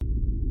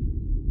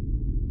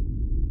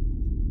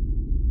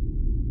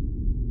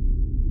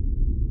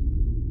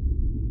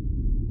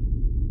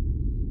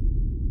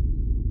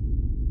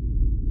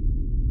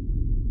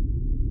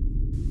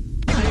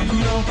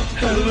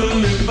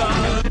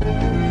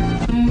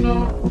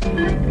Your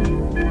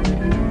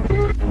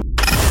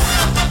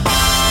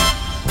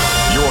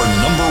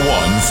number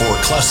one for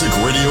classic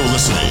radio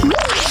listening.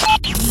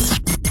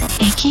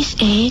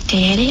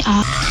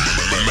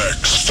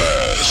 Mechs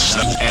Fest.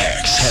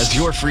 X has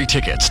your free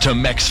tickets to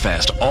Mechs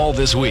Fest all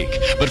this week,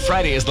 but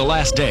Friday is the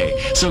last day,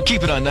 so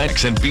keep it on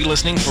Mechs and be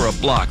listening for a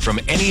block from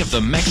any of the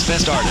Mechs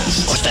Fest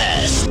artists.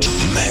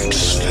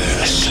 Mechs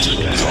Fest. The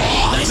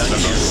night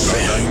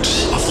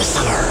of the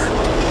summer.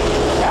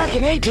 Back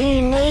in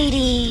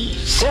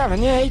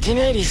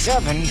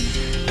 1887,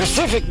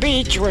 Pacific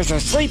Beach was a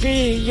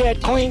sleepy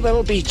yet quaint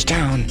little beach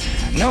town,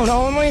 known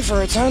only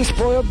for its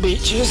unspoiled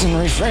beaches and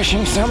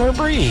refreshing summer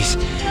breeze.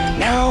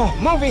 Now,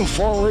 moving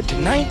forward to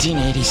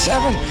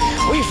 1987,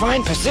 we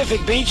find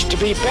Pacific Beach to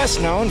be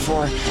best known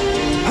for,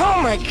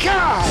 oh my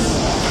God!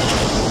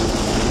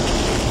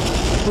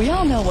 We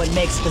all know what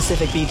makes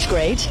Pacific Beach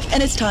great,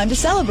 and it's time to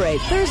celebrate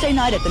Thursday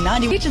night at the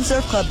 90 Beach and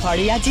Surf Club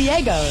party at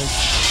Diego's.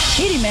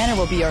 Katie Manor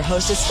will be your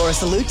hostess for a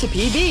salute to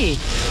PB,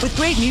 with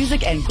great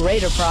music and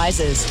greater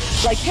prizes,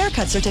 like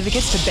haircut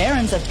certificates to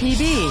Barons of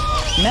PB,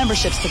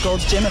 memberships to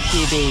Gold's Gym of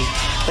PB,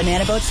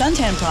 Banana Boat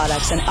suntan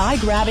products, and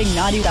eye-grabbing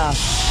naughty stuff.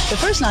 The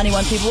first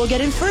 91 people will get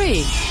in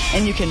free,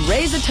 and you can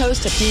raise a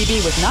toast to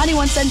PB with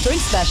 91-cent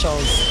drink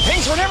specials.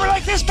 Things were never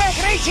like this back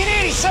in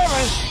 1887,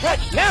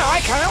 but now I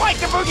kind of like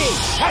the boogie.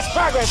 That's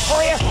progress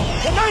for you.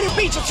 The 90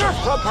 Beach and Surf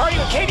Club party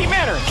with Katie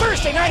Manor,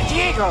 Thursday night at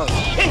Diego's.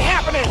 It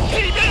happening.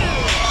 Katie Manor.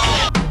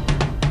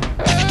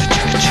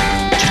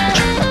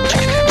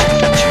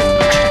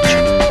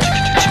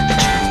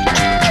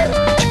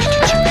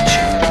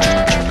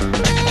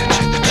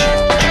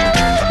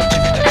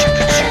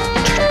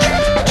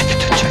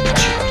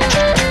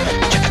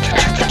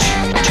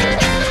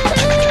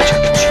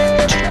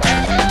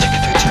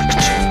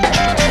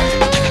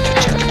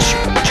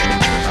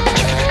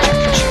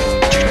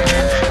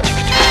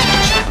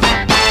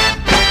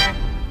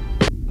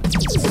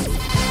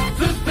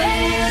 The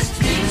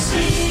best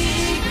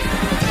music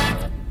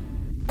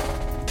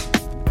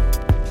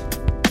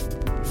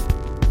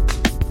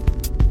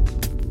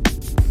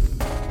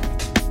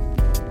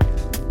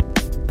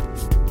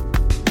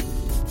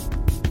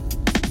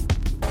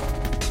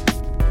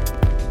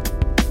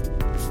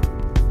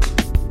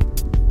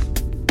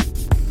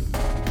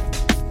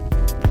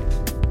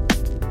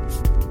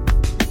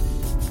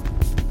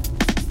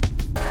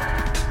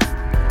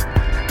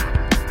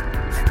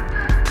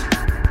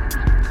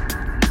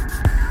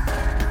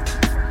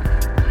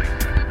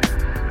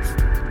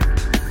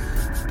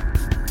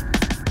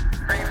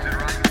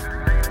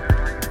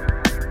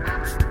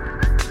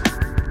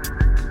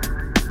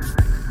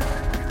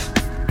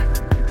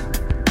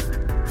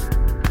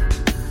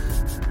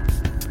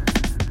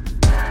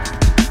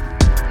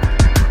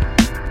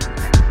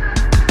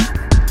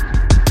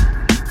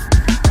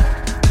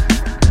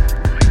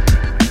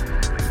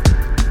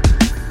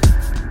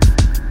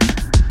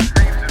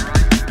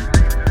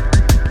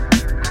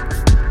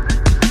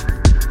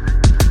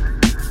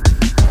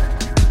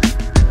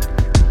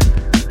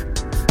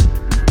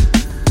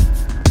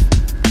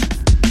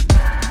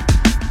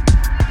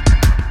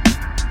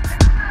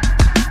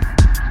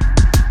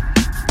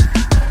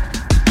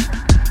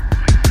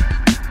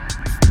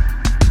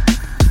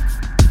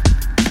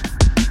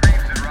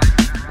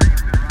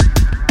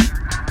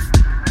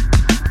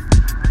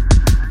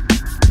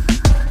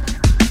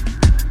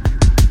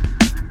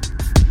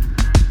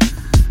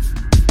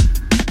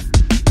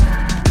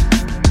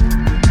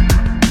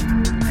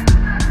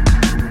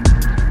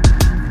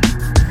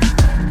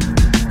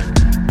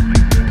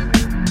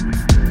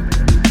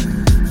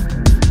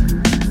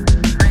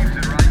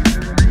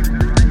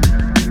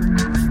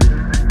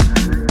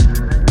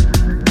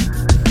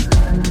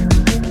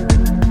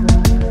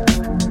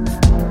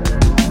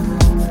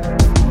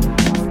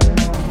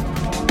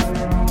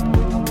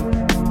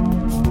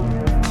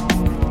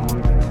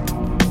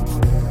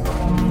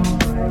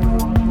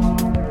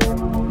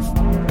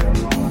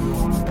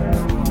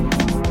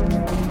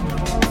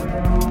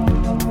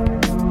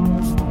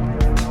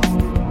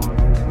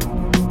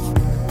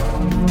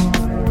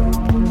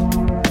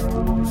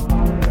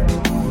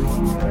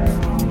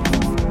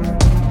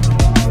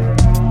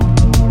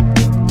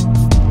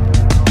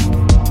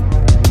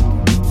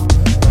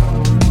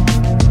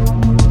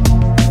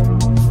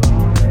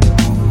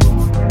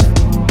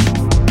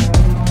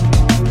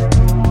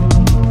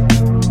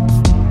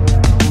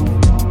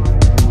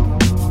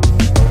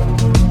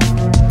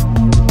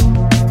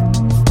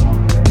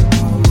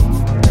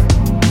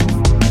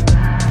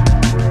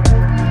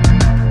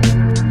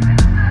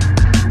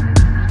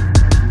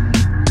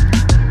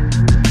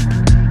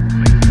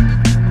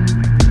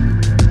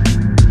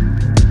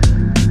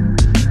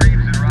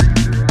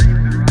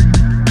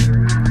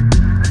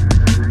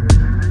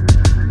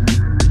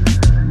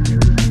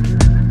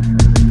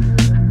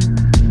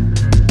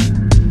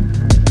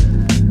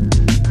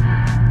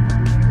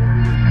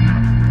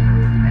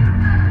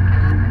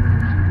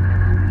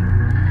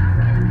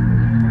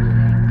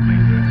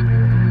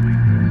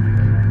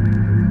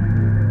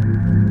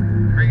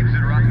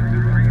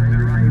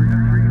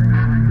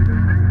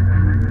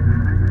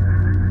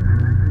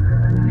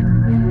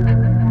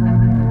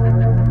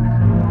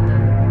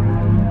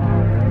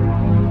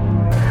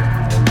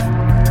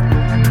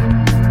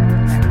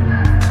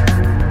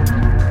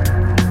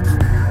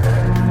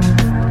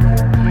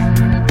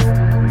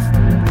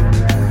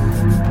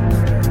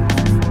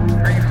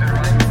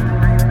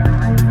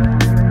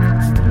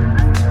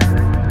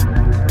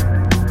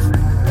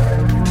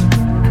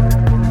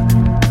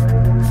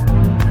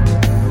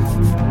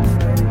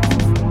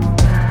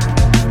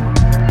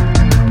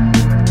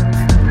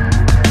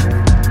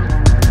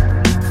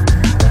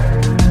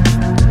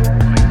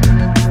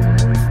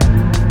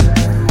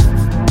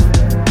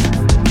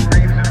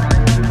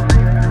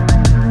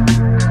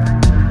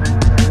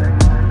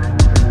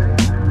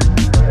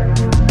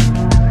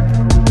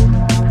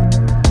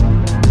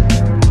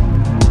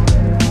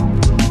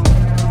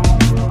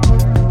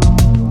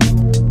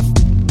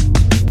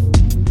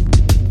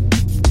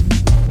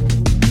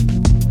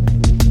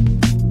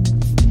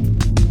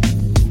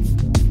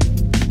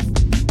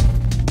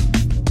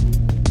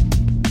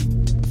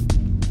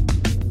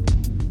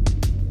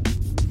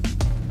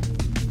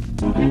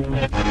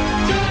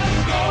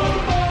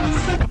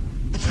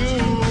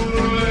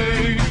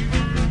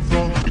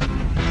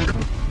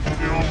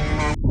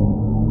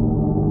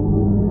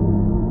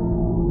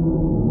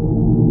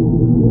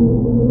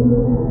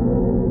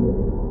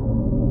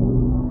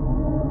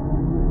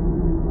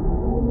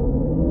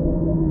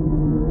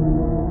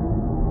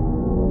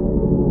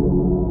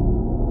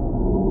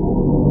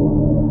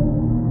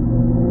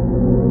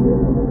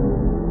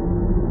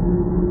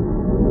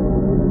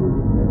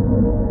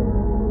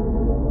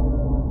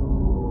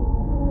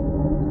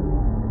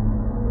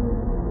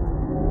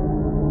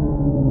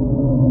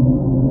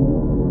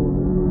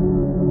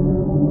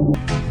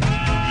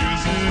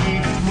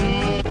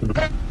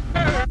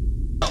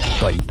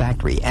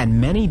Factory, and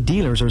many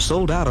dealers are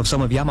sold out of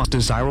some of Yamaha's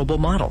desirable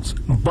models.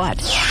 But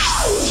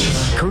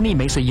Kearney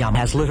Mesa Yamaha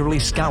has literally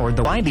scoured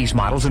the find these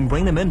models and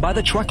bring them in by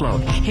the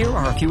truckload. Here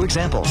are a few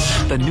examples.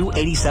 The new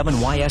 87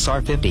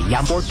 YSR50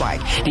 Yamaha Sport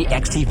Bike, the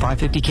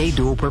XT550K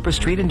dual-purpose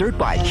street and dirt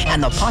bike,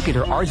 and the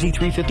popular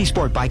RZ350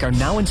 Sport Bike are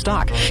now in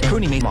stock.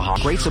 Kearney Mesa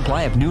Yamaha, great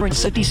supply of new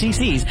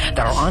 50cc's that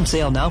are on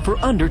sale now for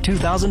under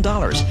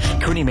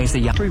 $2,000. Kearney Mesa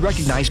Yamaha,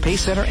 recognized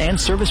Pace Center and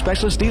Service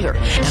Specialist dealer,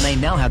 and they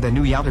now have the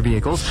new Yamaha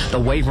vehicles, the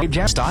Wave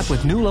Jam stock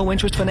with new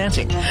low-interest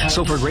financing.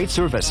 So for great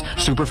service,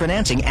 super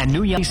financing, and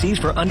new Yamaha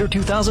for under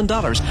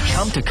 $2,000,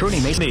 come to Kearney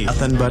Mesa.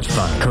 Nothing but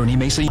fun. Kearney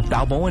Mesa,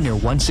 Balboa near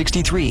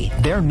 163.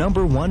 They're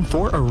number one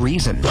for a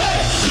reason. Ooh,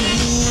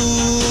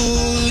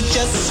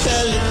 just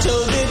a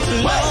little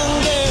bit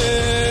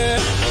longer.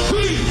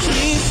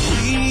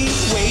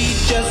 Please wait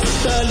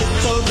just a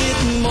little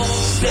bit more.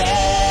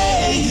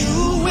 Say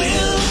you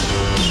will.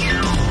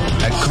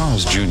 At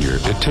Carl's Jr.,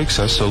 it takes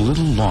us a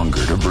little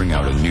longer to bring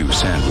out a new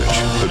sandwich,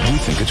 but we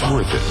think it's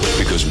worth it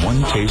because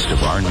one taste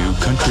of our new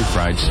country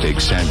fried steak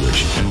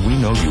sandwich, and we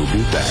know you'll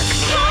be back.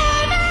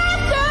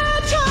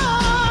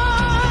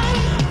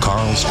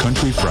 Carl's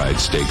Country Fried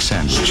Steak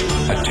Sandwich,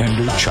 a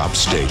tender chopped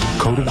steak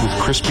coated with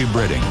crispy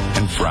breading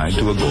and fried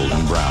to a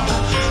golden brown,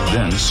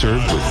 then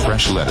served with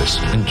fresh lettuce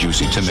and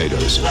juicy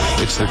tomatoes.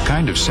 It's the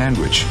kind of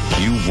sandwich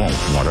you won't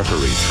want to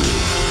hurry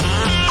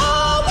through.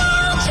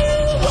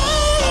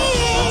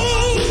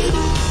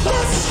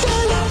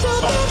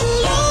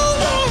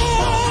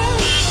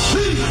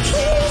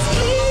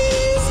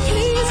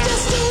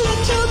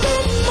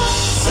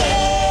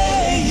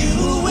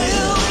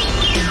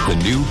 The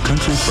new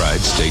Country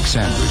Fried Steak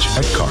Sandwich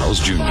at Carl's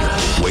Jr.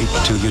 Wait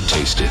till you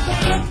taste it.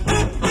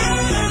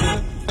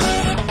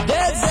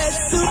 There's a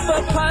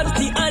super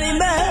party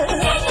animal.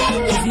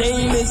 His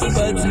name is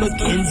Buds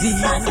McKenzie.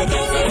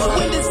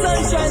 When the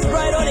sun shines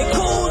bright on a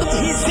cold,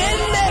 he's in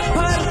that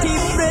party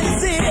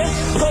frenzy.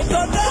 Go,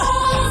 go, go.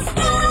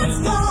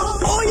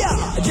 Oh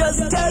yeah,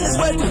 just tell us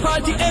where to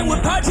party and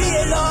we'll party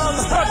along.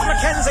 Buds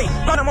McKenzie,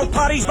 Animal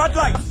Parties Bud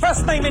Light,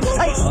 first name in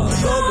taste.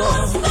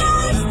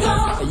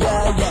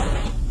 Yeah, yeah.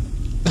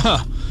 Huh.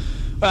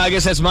 Well, I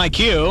guess that's my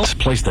cue.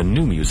 Place the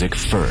new music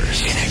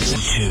first.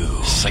 In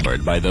 2.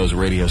 Secured by those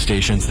radio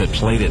stations that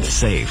played it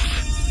safe.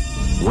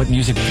 What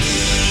music?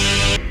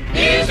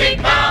 Music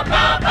power,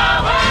 power,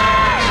 power.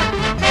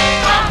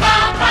 Power,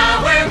 power,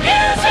 power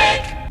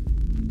music.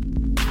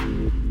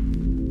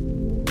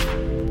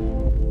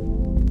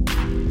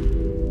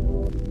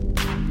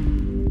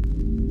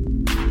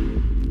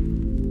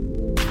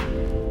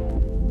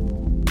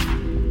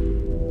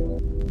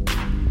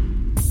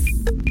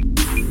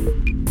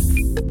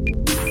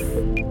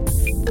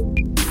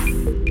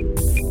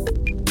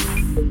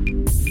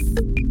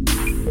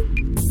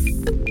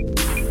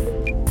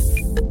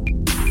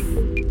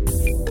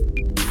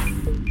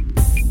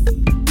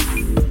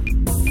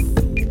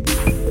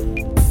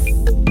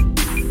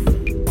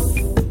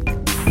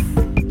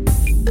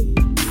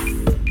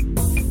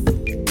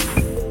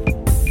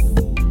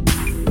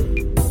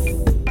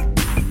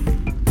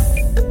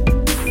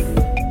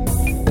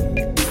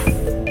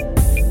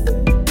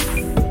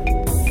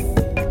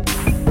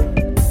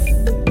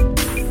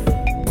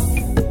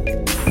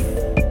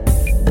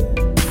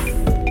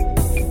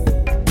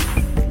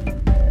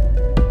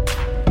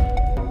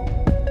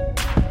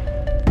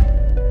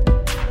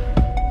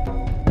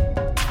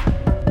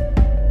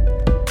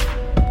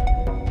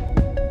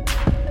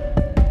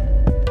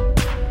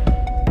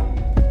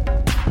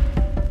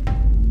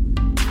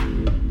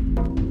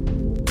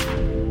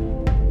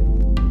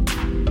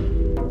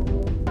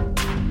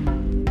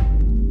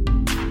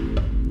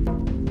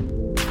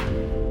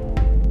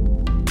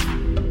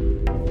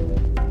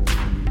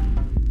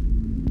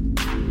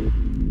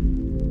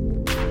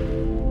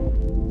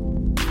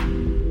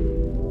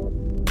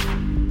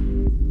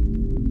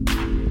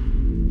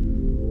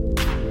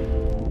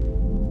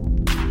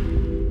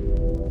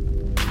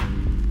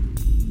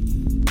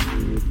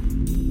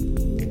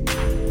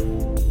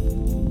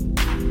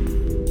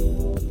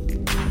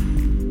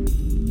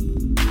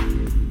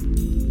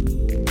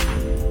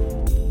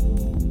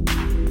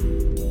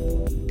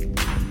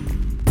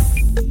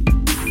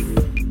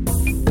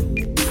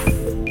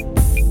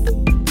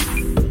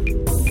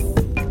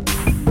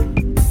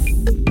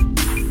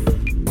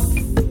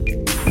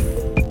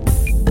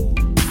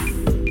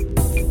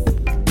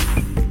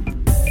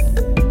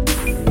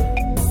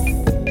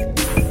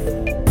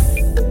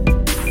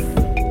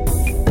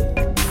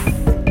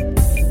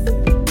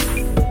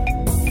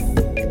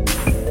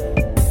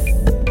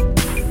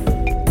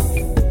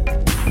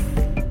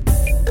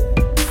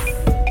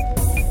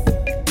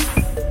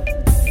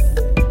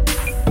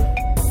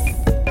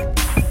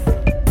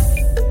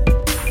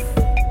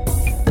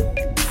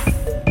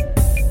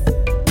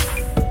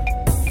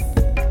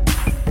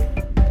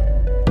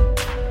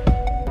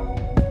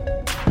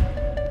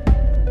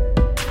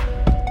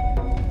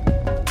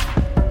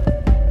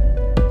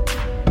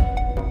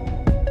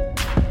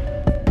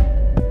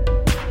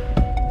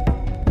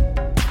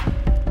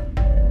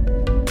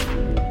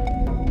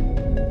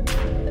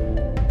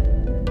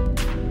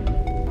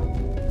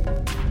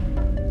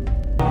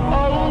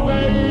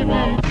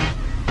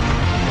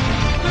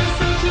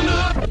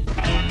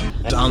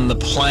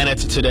 the planet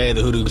today.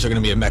 The Hoodoos are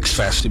going to be at Mechs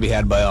Fest to be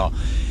had by all.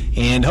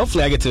 And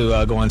hopefully I get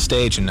to go on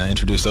stage and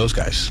introduce those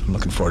guys. I'm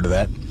looking forward to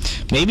that.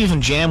 Maybe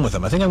even jam with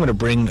them. I think I'm going to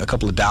bring a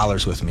couple of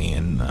dollars with me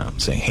and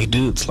say, hey,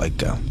 dudes,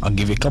 like, I'll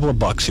give you a couple of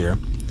bucks here.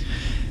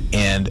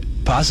 And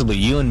possibly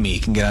you and me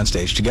can get on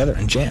stage together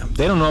and jam.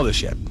 They don't know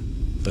this yet,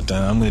 but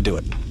I'm going to do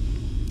it.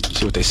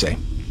 See what they say.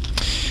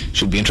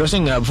 Should be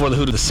interesting. Before the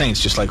Hoot of the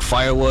Saints, just like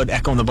Firewood,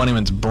 Echo and the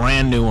Bunnymen's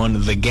brand new one,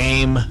 The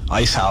Game,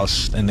 Ice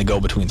House, and the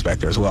Go-Betweens back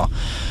there as well.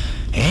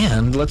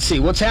 And let's see,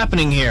 what's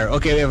happening here?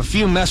 Okay, we have a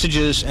few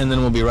messages, and then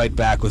we'll be right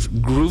back with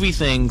groovy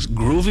things,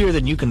 groovier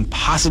than you can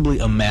possibly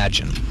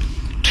imagine.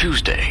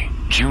 Tuesday,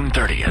 June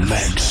 30th.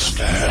 Mechs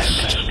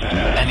Fest.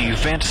 An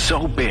event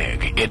so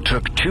big, it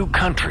took 2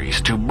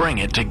 countries to bring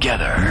it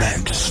together.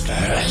 Mechs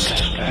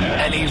Fest.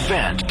 An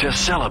event to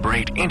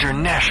celebrate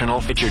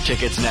international feature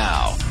tickets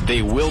now.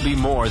 They will be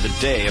more the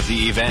day of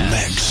the event.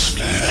 Mechs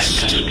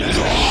Fest.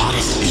 The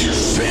hottest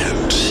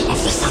event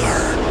of the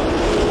summer.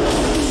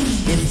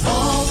 It's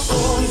all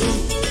for you,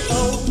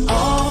 oh,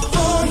 all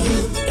for you,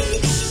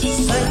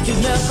 like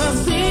you've never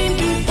seen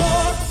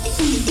before.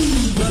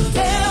 The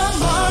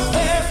Delmar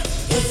Fair,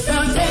 it's the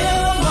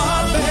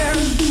Delmar Fair.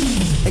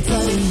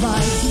 Exciting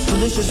rides,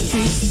 delicious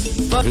treats.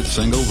 Hit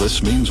single,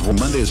 this means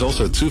Monday is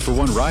also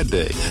 2-for-1 ride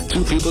day.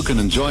 2 people can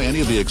enjoy any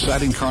of the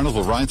exciting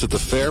carnival rides at the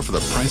fair for the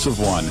price of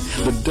 1.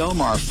 The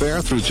Delmar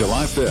Fair through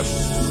July 5th.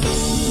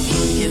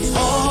 It's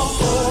all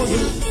for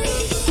you,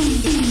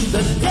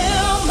 the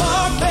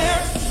Delmar Fair.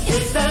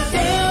 It's the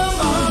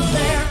Delmar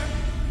Fair.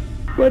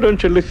 Why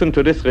don't you listen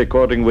to this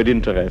recording with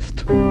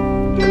interest?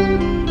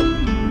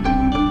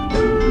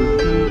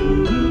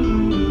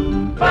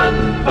 Fun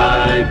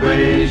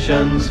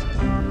vibrations.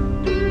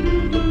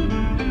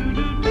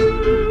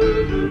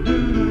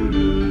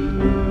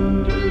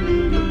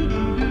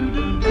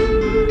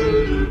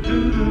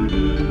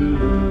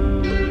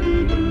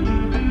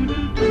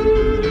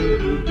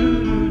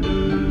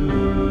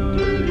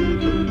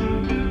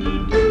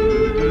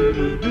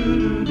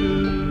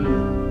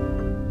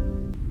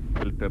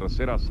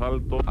 Tercer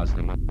asalto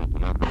hacia la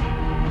popular.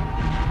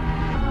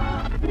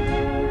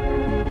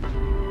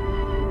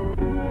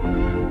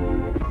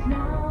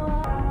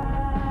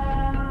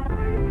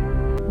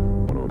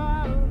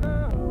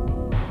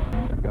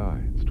 Guy,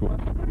 it's 12.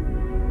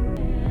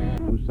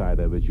 Whose side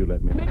of it you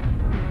let me?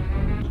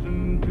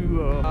 Listen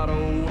to a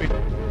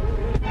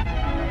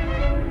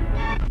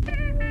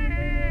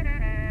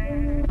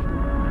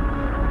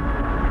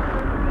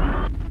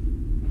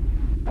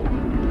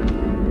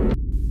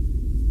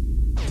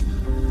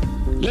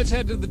Let's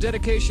head to the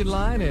dedication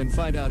line and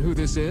find out who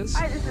this is.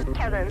 Hi, this is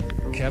Kevin.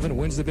 Kevin,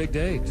 when's the big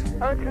date?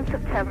 Oh, it's in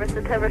September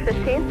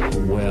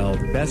 15th. Well,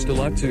 best of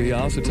luck to you.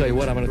 I'll also tell you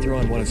what, I'm going to throw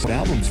in one of some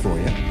albums for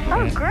you.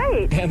 Oh,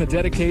 great. And the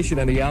dedication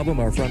and the album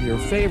are from your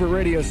favorite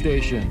radio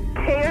station.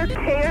 Tear.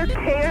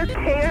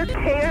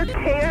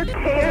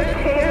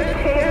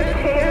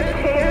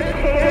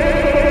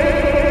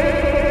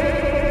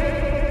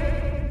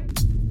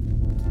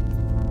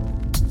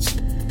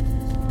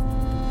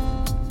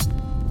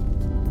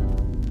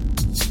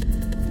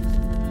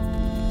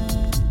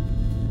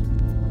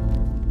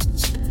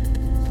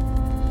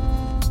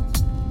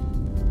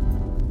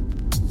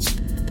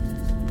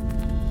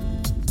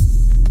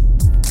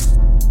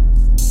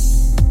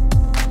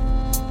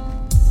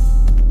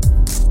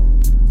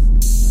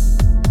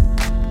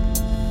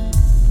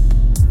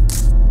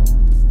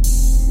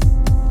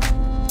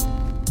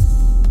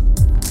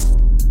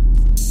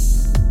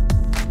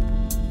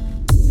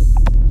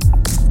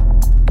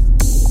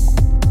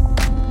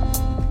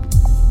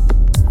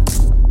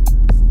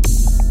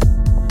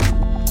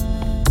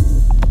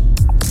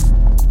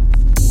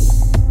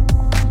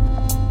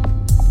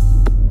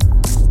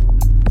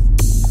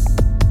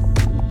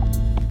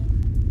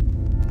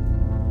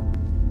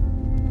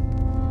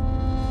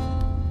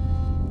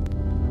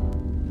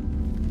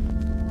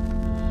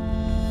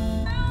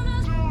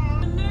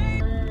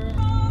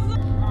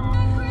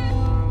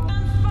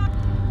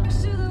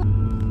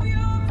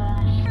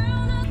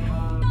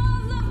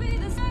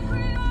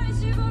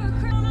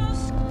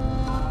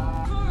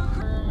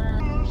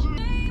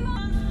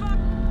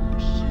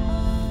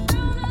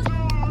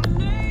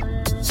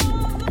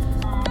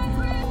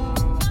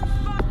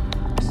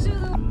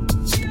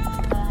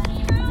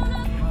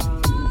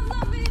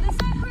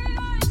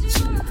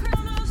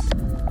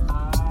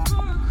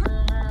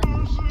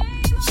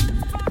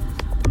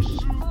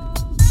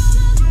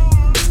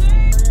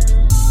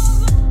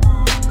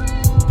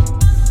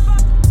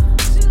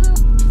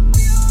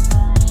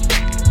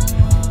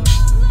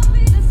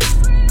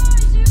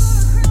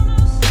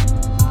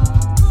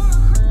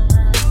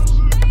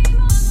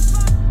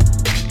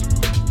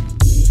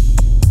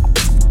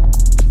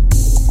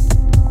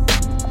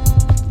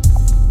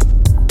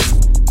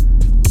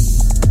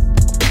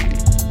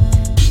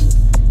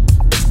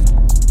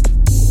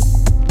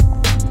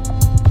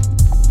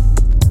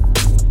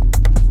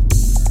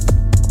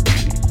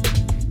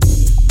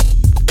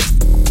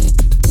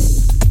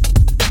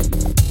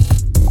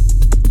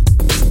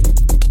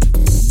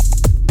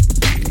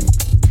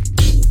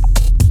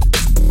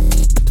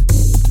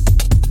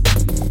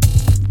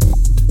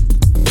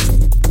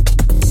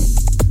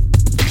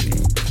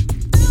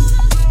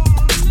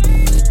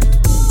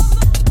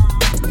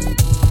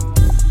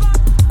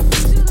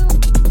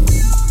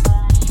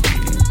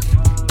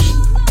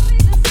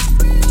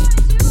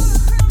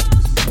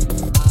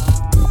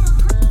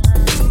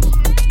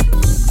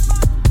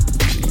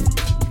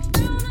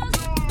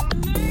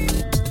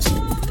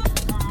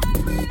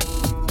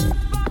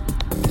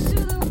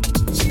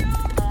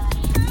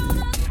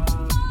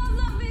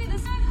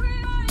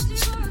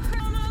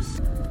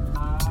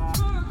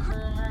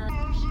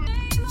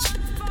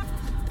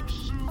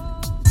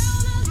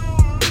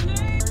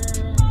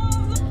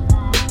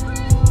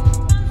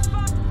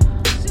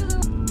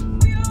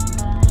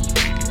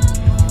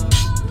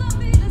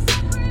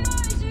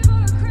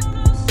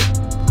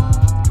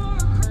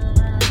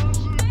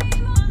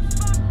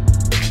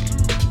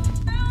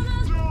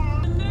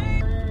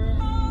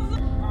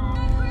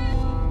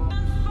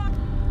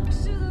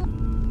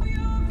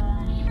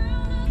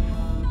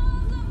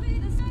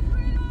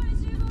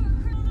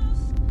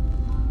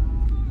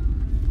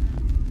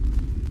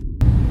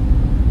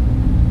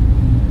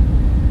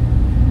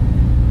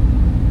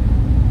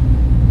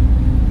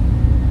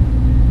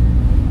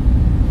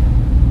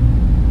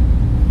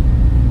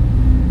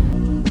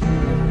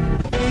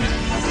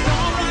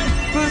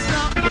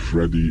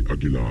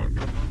 Aguilar.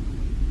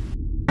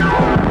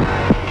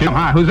 Kim,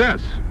 hi, who's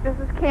this? This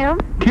is Kim.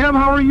 Kim,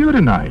 how are you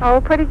tonight?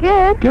 Oh, pretty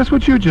good. Guess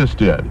what you just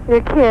did?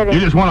 You're kidding. You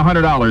just won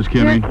 $100,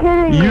 Kimmy. You're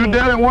kidding You me.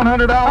 did it,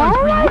 $100 Oh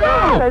for my you.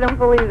 God, I don't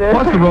believe it.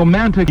 Plus the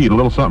romantic, eat a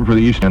little something for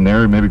the East in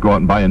there, maybe go out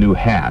and buy a new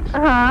hat.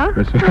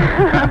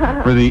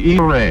 For the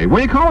E-Ray. Where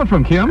are you calling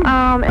from, Kim?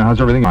 How's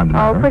everything on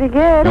tonight? Oh, pretty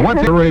good. And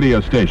what's the radio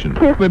station?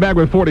 We'll be back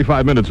with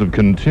 45 minutes of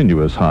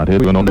continuous hot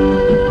hits.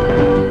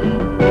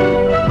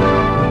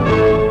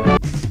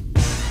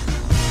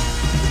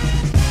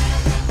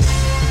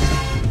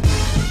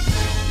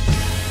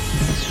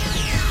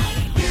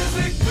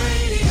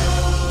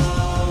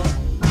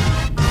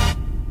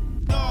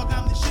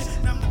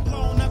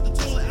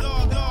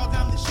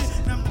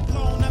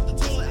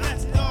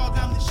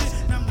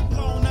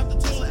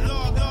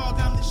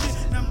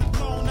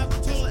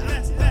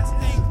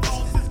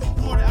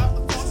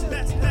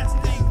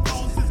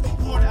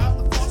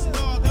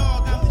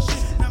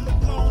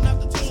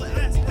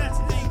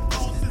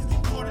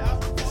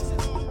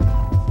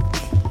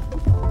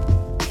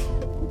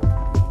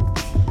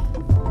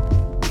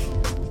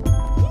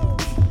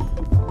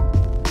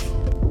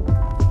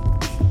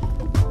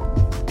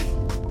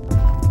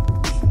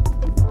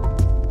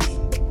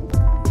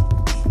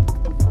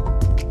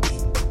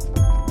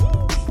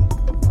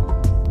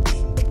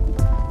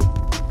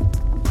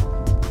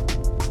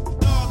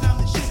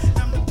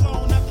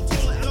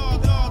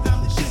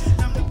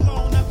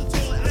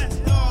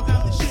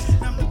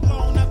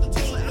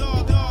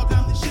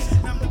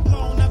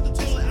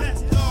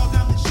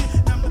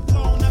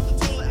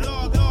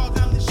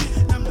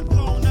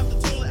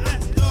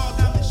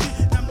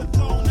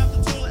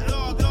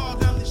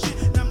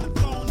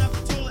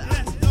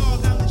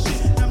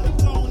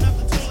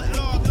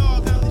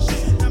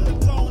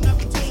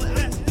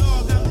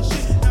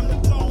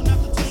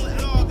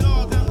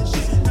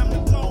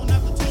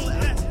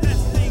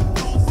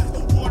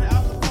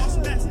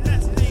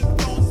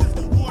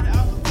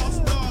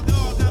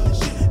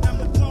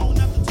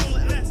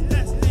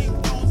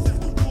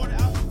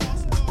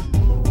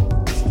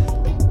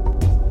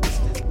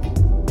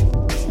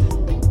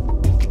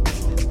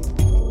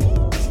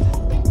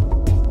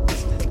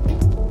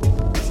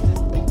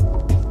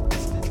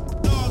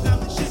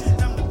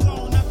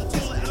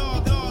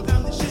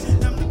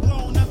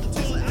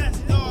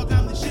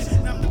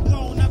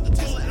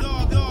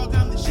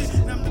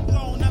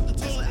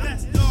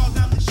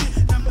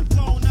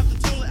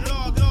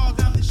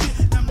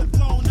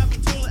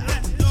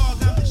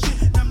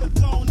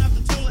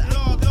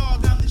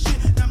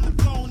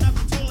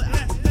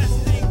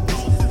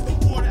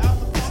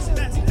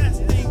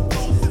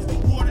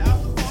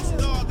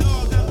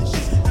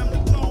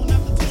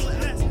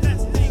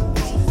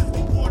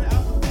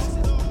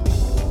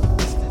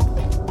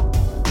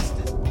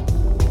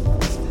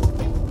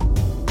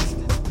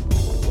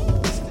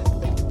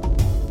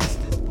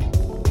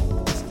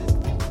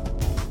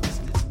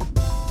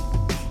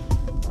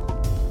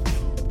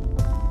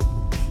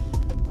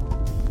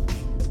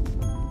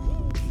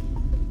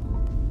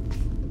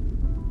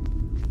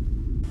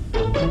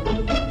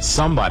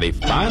 Somebody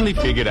finally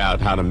figured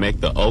out how to make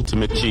the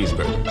ultimate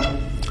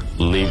cheeseburger.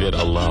 Leave it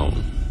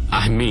alone.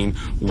 I mean,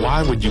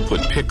 why would you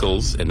put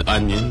pickles and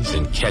onions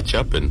and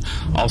ketchup and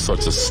all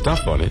sorts of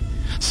stuff on it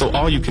so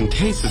all you can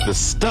taste is the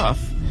stuff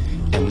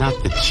and not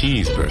the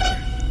cheeseburger?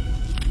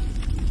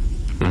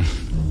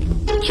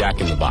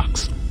 Jack in the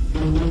Box.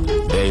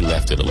 They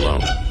left it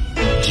alone.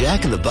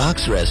 Jack in the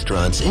Box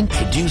Restaurants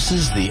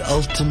introduces the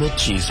ultimate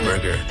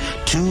cheeseburger.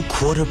 2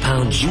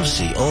 quarter-pound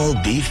juicy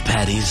all-beef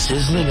patties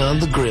sizzling on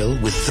the grill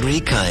with 3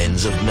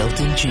 kinds of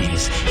melting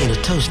cheese in a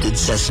toasted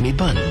sesame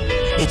bun.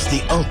 It's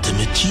the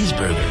ultimate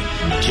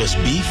cheeseburger. Just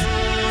beef,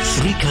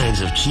 3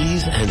 kinds of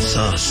cheese, and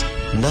sauce.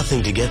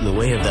 Nothing to get in the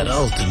way of that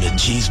ultimate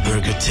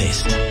cheeseburger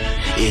taste.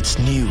 It's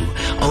new,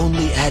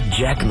 only at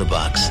Jack in the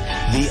Box.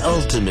 The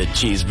ultimate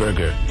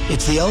cheeseburger.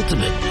 It's the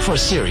ultimate for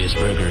serious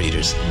burger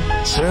eaters.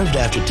 Served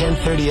after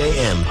 10:30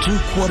 a.m., 2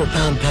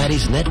 quarter-pound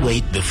patties net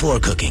weight before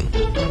cooking.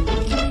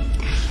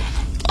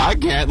 I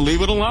can't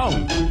leave it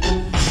alone.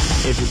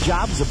 If your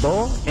job's a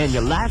bore and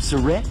your life's a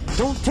wreck,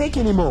 don't take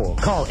any more.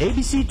 Call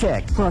ABC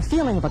Tech. For a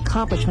feeling of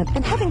accomplishment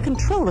and having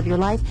control of your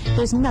life,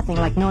 there's nothing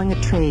like knowing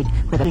a trade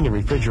with in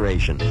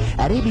refrigeration.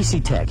 At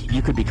ABC Tech,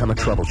 you could become a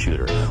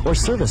troubleshooter or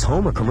service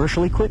home or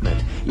commercial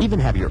equipment. Even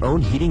have your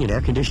own heating and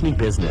air conditioning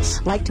business.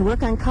 Like to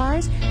work on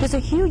cars? There's a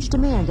huge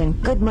demand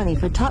and good money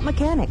for top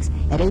mechanics.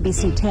 At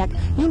ABC Tech,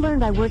 you learn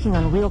by working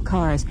on real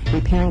cars,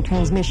 repairing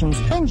transmissions,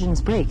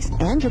 engines, brakes,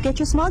 and you'll get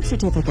your smog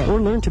certificate.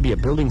 Or learn to be a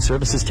building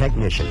services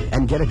technician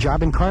and get a job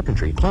in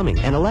carpentry, plumbing,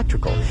 and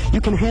electrical. You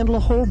can handle a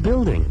whole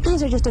building.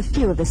 These are just a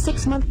few of the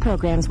 6-month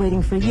programs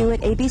waiting for you at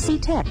ABC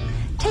Tech.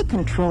 Take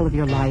control of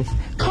your life.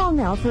 Call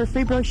now for a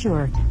free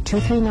brochure.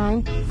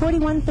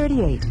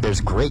 239-4138.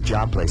 There's great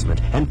job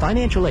placement and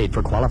financial aid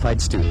for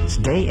qualified students,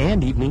 day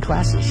and evening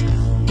classes.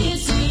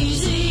 It's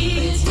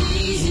easy, it's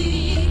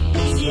easy.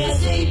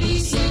 Yes,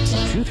 ABC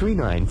Tech.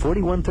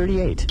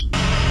 239-4138.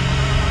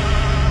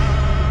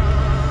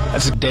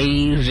 That's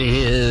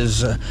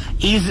daisies.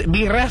 He's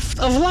bereft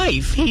of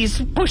life. He's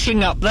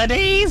pushing up the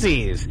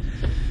daisies.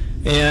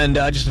 And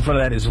just in front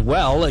of that as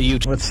well,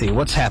 let's see,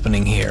 what's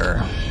happening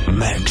here?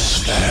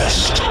 Mechs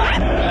Fest.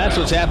 That's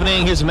what's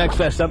happening. Here's a Mechs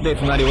Fest update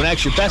from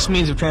 91X. Your best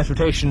means of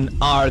transportation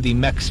are the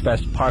Mechs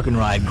Fest Park and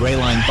Ride Gray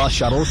Line bus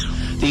shuttles.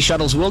 These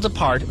shuttles will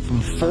depart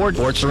from Ford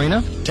Sports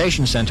Arena,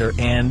 Station Center,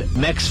 and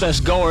Mechs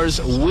Fest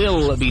goers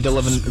will be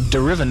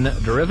driven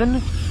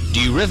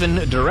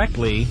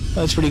directly.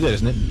 That's pretty good,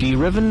 isn't it?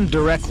 Driven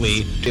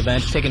directly to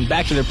events taken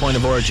back to their point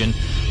of origin.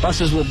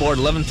 Buses will board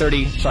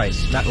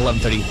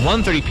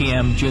 1:30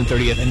 p.m. June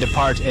 30th and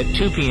depart at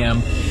 2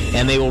 p.m.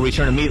 and they will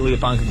return immediately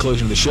upon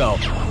conclusion of the show.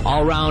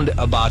 All around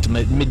about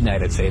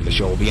midnight, I'd say, the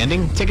show will be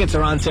ending. Tickets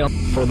are on sale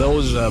for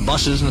those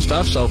buses and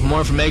stuff, so for more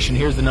information,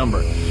 here's the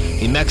number.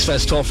 The Mechs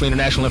Fest toll-free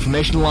international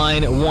information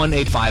line,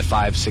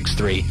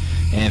 1-855-63.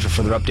 And for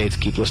further updates,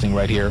 keep listening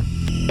right here.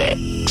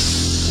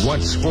 X.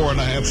 What's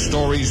 4.5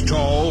 stories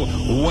tall,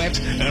 wet,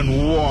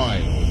 and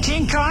wild?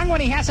 King Kong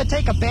when he has to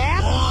take a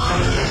bath?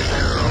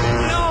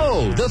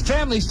 No, the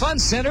Family Fun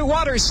Center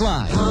water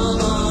slide. Come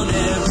on,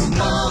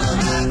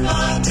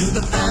 everyone, to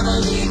the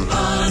Family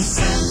Fun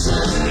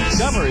Center.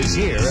 Summer is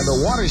here, and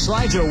the water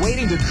slides are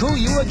waiting to cool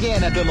you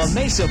again at the La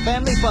Mesa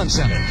Family Fun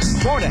Center.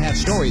 4.5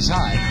 stories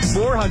high,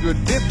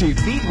 450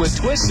 feet with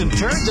twists and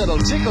turns that'll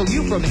tickle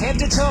you from head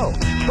to toe.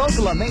 Both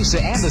La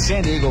Mesa and the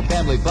San Diego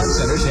Family Fun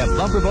Centers have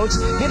bumper boats,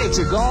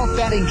 miniature golf,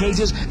 batting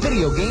cages,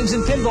 video games,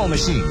 and pinball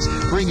machines.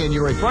 Bring in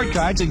your report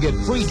cards and get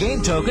free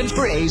game tokens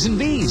for A's and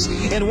B's.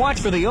 And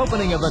watch for the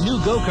opening of the new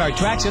go-kart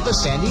tracks at the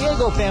San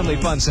Diego Family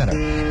Fun Center.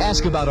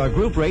 Ask about our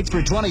group rates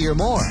for 20 or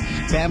more.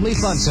 Family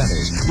Fun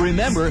Centers.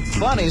 Remember,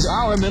 fun is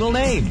our middle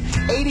name.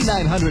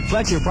 8900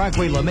 Fletcher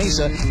Parkway, La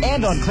Mesa,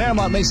 and on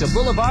Claremont Mesa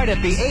Boulevard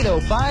at the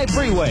 805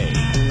 freeway.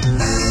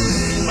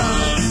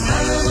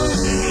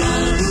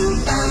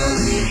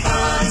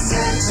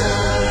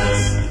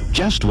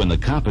 Just when the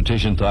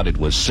competition thought it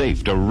was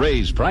safe to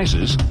raise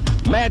prices,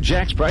 Mad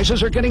Jack's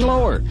prices are getting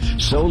lower.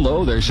 So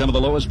low, they're some of the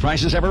lowest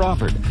prices ever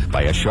offered.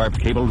 Buy a Sharp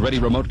cabled-ready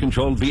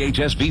remote-controlled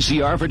VHS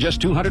VCR for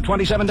just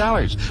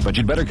 $227. But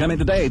you'd better come in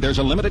today. There's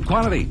a limited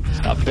quantity.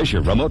 A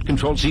Fisher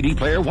remote-controlled CD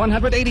player,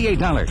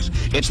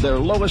 $188. It's their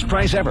lowest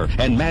price ever,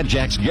 and Mad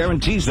Jack's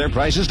guarantees their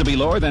prices to be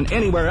lower than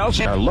anywhere else.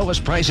 Our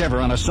lowest price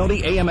ever on a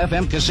Sony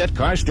AM/FM cassette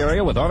car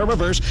stereo with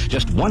auto-reverse,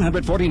 just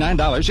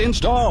 $149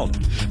 installed.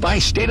 Buy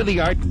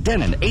state-of-the-art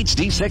Denon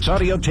HD6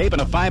 audio tape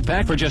and a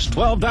 5-pack for just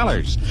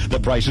 $12. The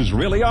prices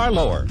really are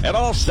lower at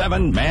all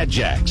 7 Mad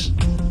Jacks.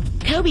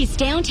 Kobe's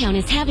Downtown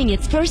is having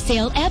its first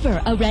sale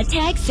ever, a red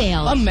tag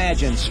sale.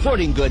 Imagine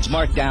sporting goods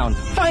marked down,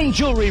 fine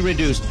jewelry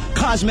reduced,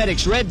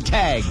 cosmetics red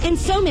tag. And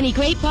so many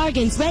great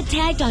bargains red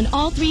tagged on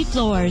all 3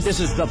 floors. This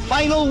is the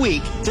final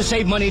week to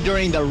save money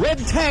during the red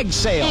tag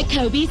sale. At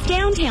Kobe's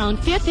Downtown,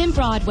 5th and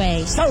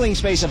Broadway. Selling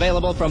space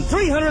available from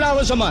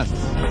 $300 a month.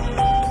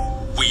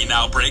 We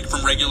now break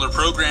from regular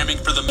programming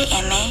for the...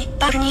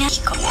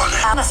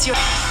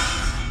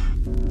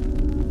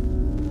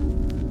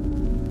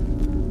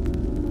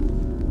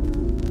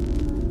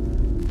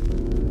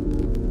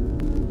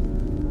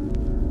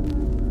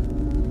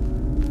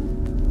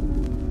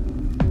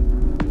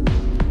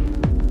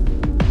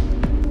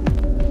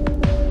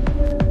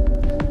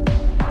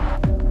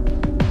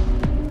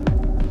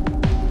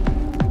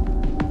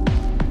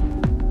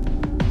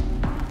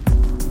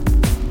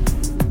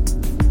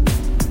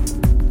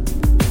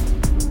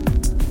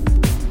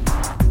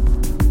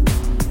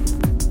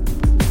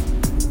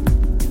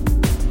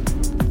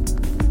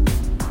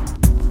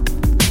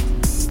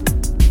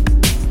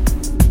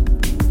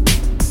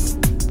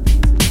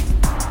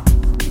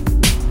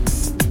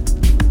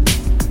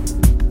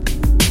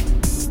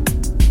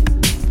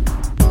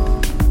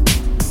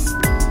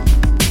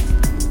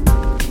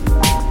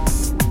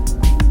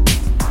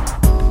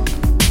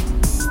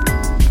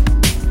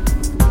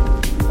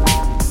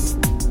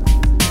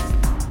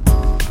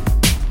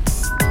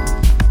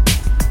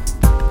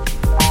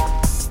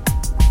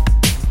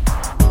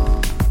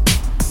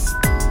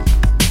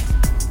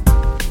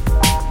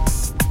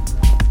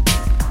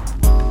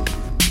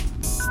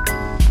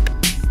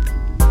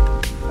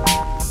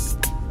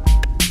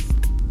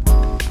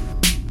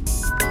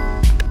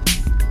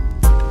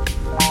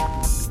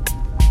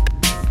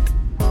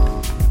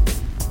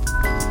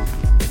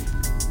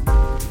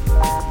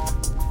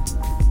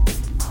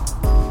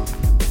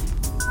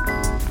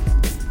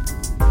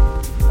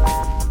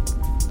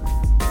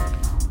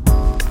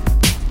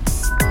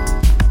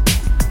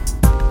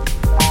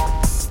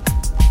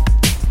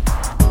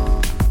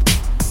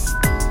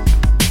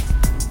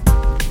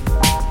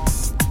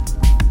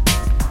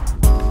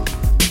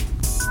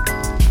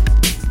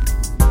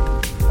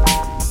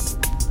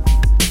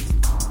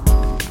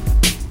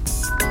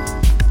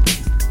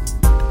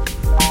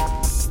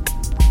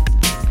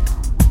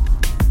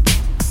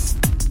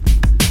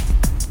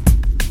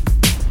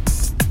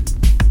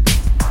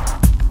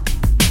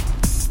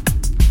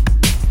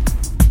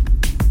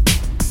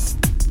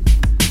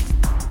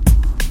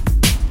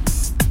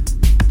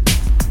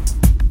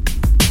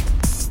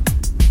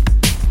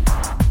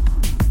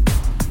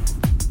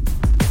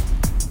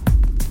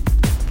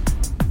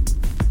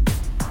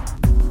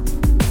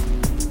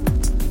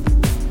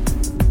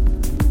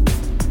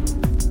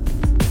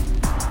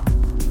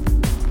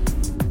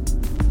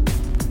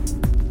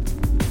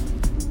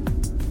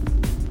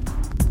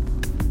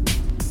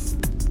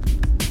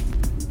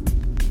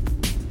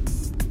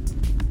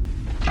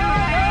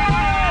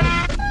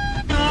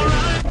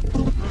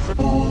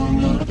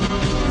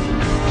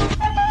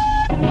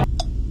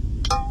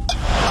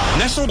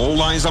 mall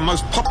lies a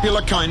most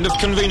popular kind of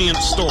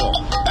convenience store.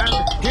 And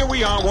here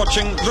we are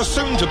watching the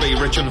soon-to-be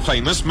rich and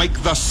famous make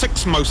the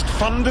 6 most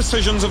fun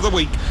decisions of the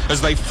week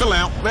as they fill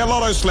out their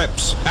lotto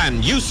slips.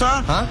 And you,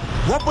 sir? Huh?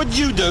 What would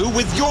you do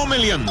with your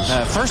millions?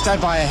 First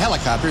I'd buy a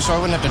helicopter so I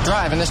wouldn't have to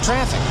drive in this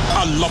traffic.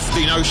 A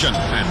lofty notion.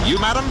 And you,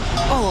 madam?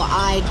 Oh,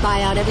 I'd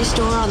buy out every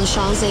store on the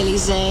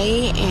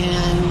Champs-Élysées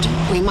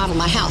and remodel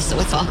my house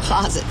with all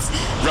closets.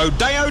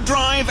 Rodeo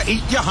Drive,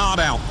 eat your heart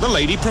out. The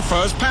lady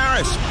prefers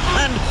Paris.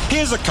 And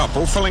here's a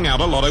couple filling out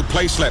a lotto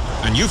play slip.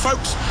 And you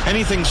folks,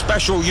 anything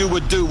special you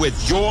would do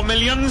with your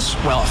millions?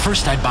 Well,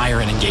 first I'd buy her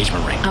an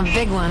engagement ring. A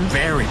big one.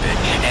 Very big.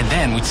 And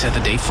then we'd set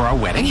the date for our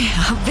wedding.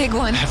 Yeah, a big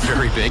one.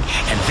 Very big.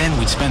 And then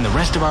we'd spend the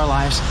rest of our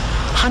lives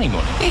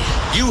honeymooning.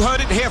 You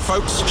heard it here,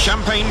 folks.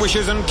 Champagne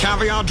wishes and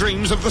caviar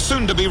dreams of the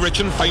soon-to-be rich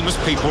and famous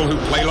people who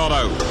play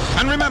lotto.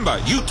 And remember,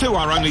 you too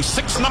are only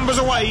 6 numbers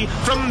away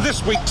from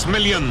this week's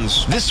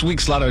millions. This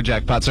week's lotto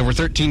jackpot's over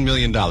 $13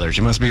 million.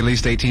 You must be at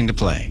least 18 to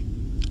play.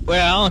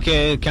 Well,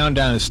 okay, the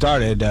countdown has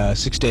started.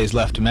 6 days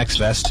left to Mechs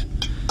Fest.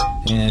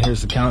 And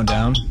here's the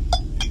countdown.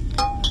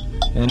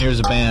 And here's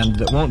a band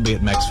that won't be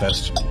at Mechs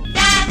Fest.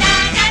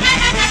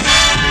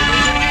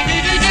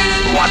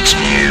 What's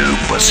new,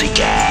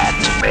 pussycat?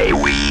 May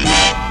we?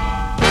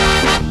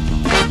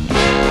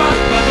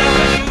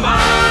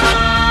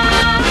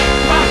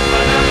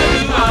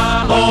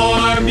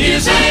 More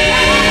music.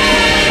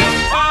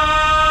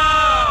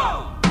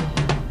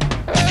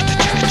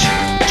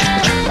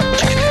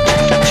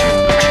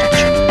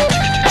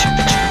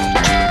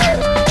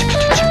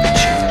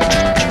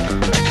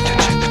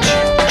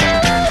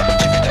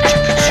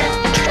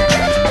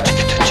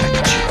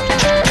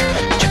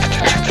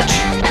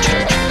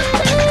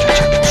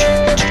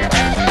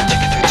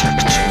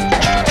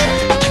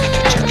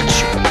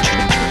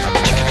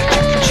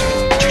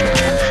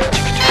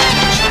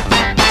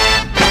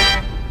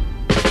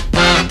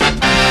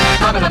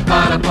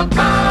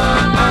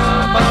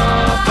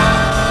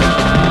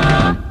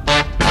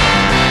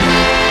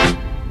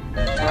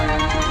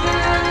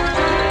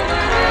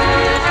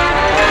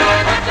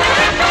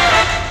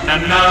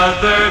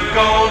 Another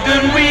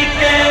golden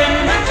weekend.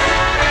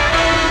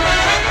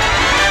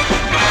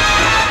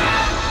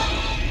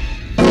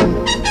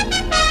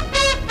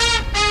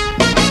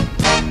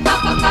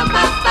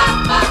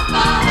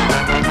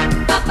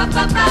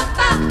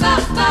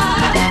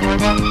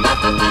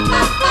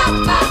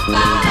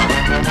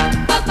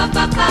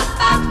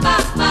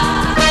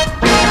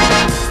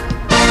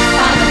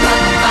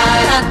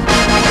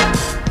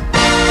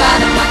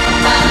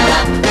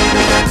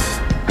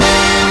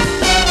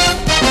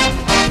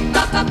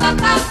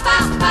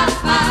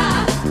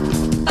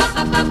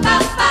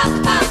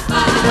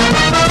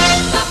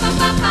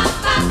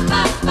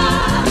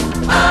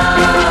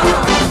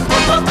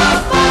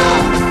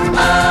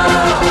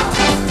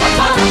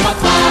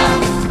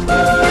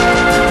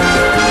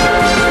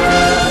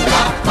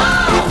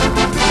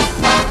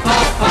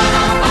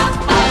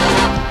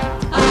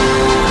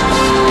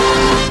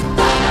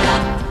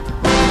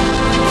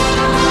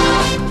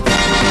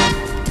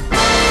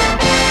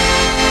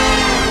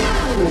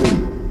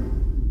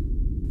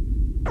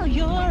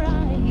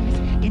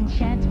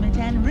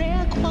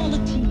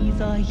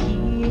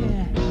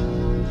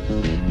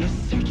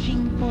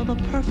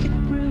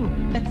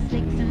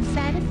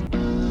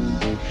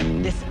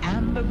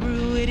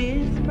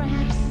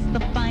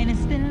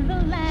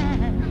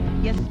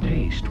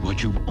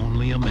 What you've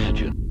only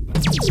imagined.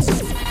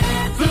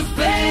 The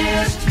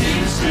best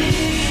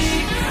music.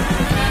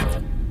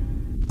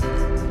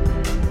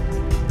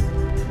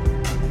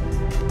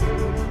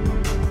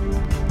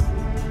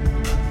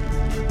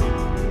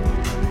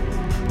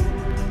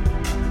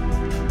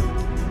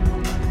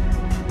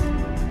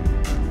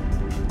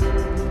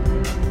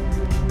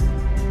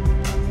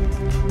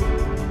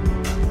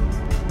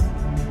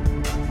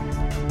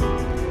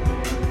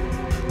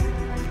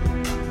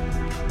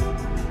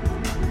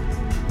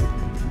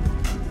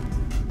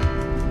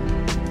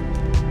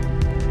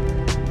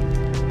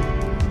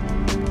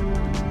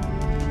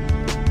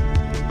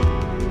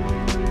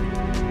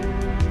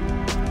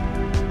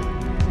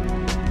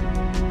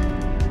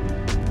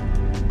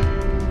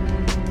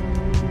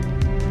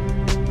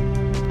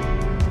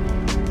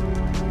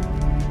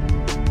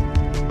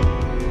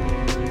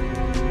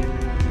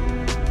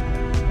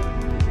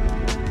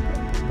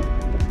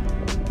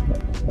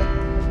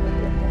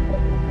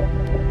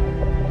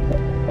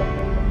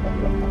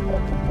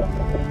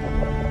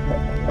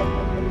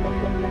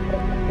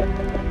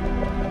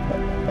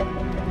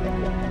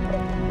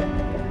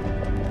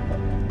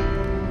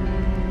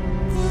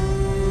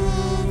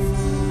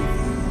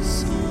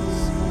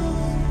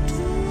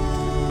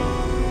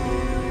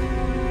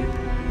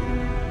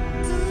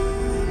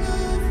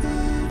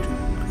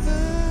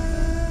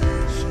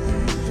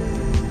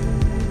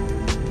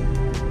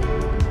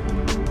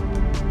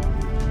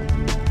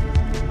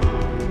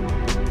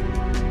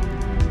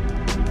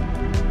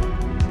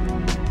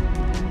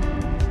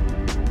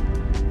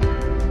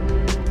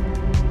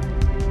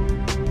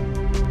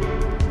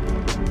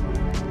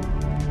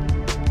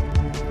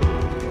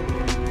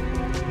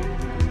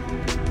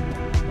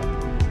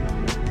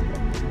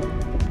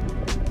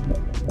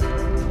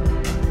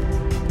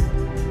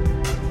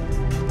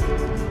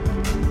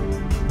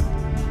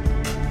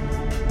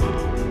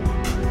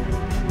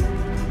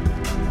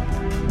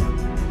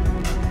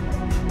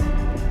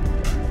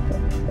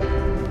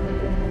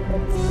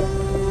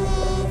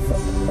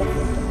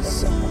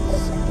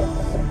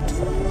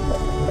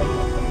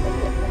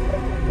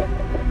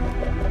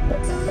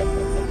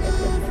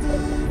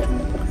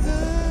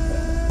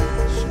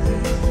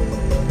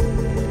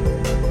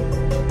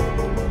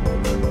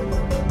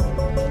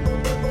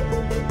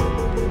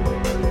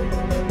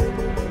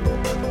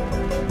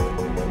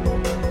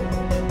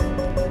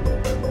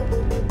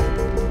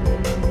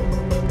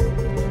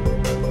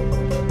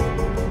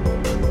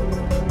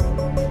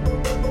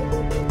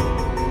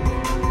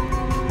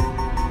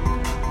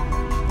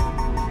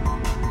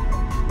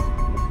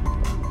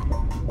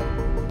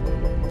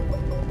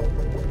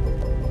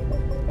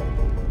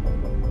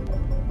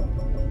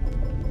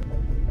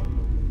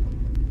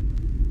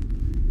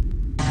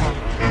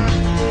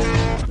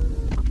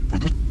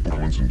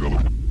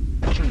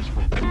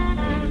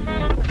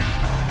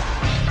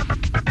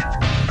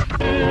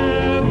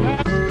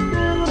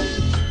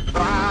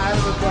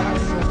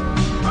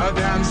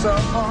 Pretty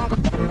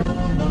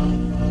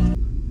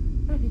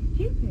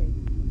stupid.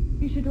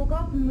 You should talk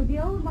often with the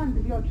old ones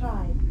of your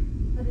tribe.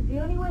 That is the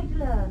only way to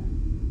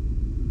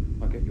learn.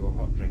 I'll get you a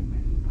hot drink,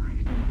 miss.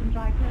 I've done some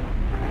dry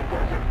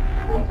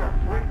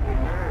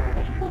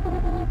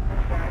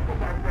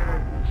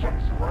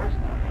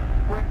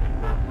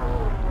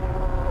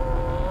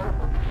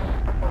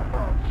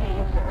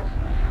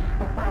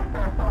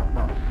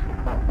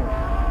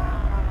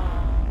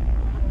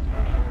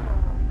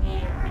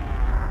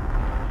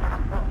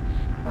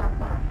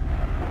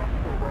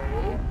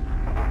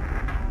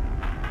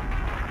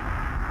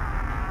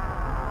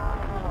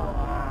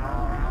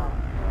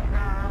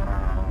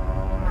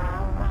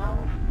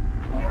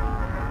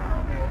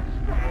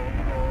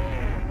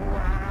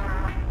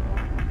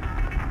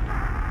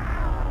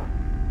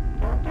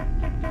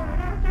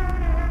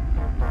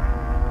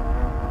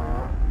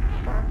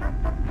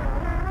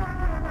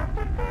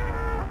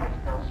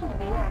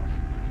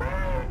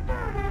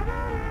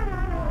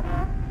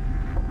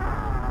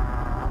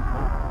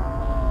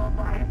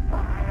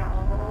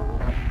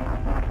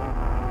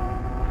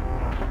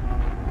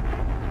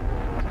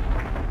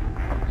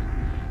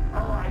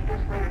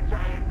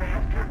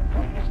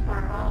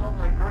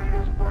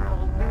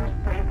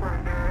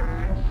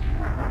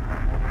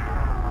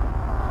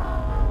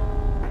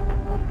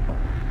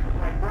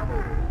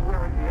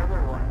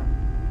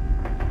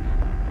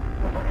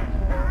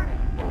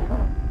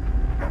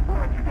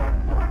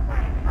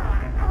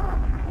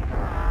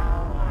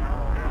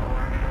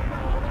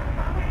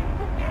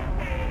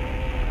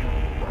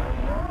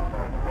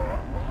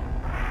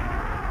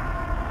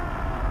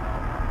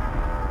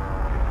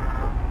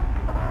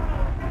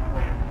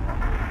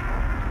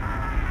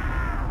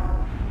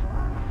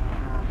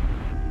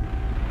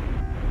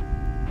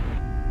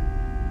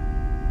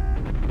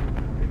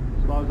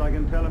As I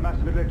can tell, a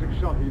massive electric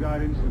shock, he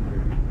died instantly.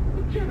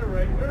 The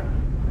generator?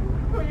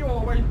 Oh, you're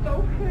always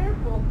so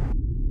careful.